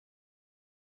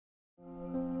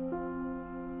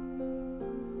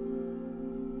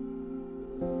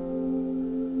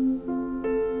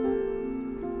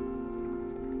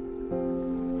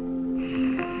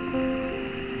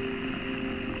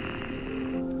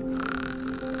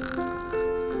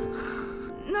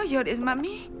No llores,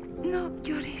 mami. No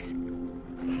llores.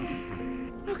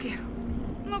 No quiero.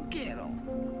 No quiero.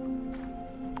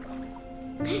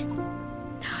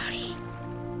 Dory.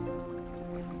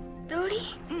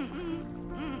 Dory.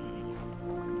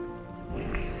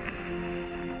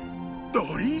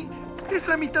 ¿Dory? Es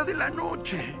la mitad de la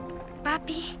noche.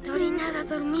 Papi, Dory nada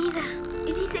dormida.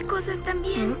 Y dice cosas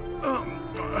también.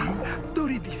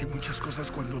 Dory dice muchas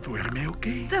cosas cuando duerme, ¿ok?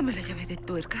 Dame la llave de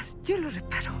tuercas. Yo lo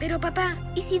reparo. Pero papá,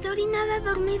 ¿y si Dory nada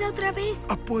dormida otra vez?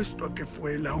 Apuesto a que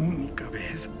fue la única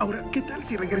vez. Ahora, ¿qué tal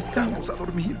si regresamos a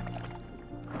dormir?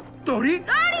 ¿Dory?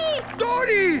 ¡Dory!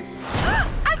 ¡Dory! ¡Ah!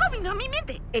 Algo vino a mi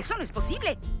mente. Eso no es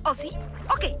posible. ¿O sí?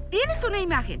 Ok, tienes una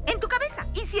imagen en tu cabeza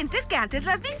y sientes que antes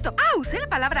la has visto. Usé la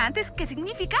palabra antes, que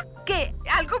significa que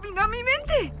algo vino a mi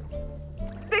mente.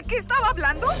 ¿De qué estaba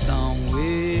hablando?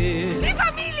 ¡Mi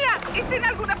familia! Está en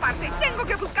alguna parte. Tengo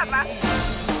que buscarla.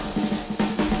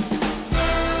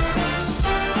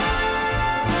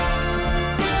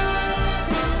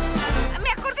 Me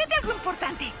acordé de algo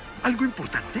importante. ¿Algo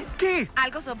importante? ¿Qué?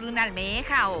 ¿Algo sobre una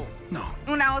almeja o...? No.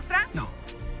 ¿Una ostra? No.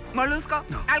 ¿Molusco?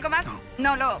 No. ¿Algo más?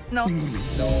 No. No. Ninguno.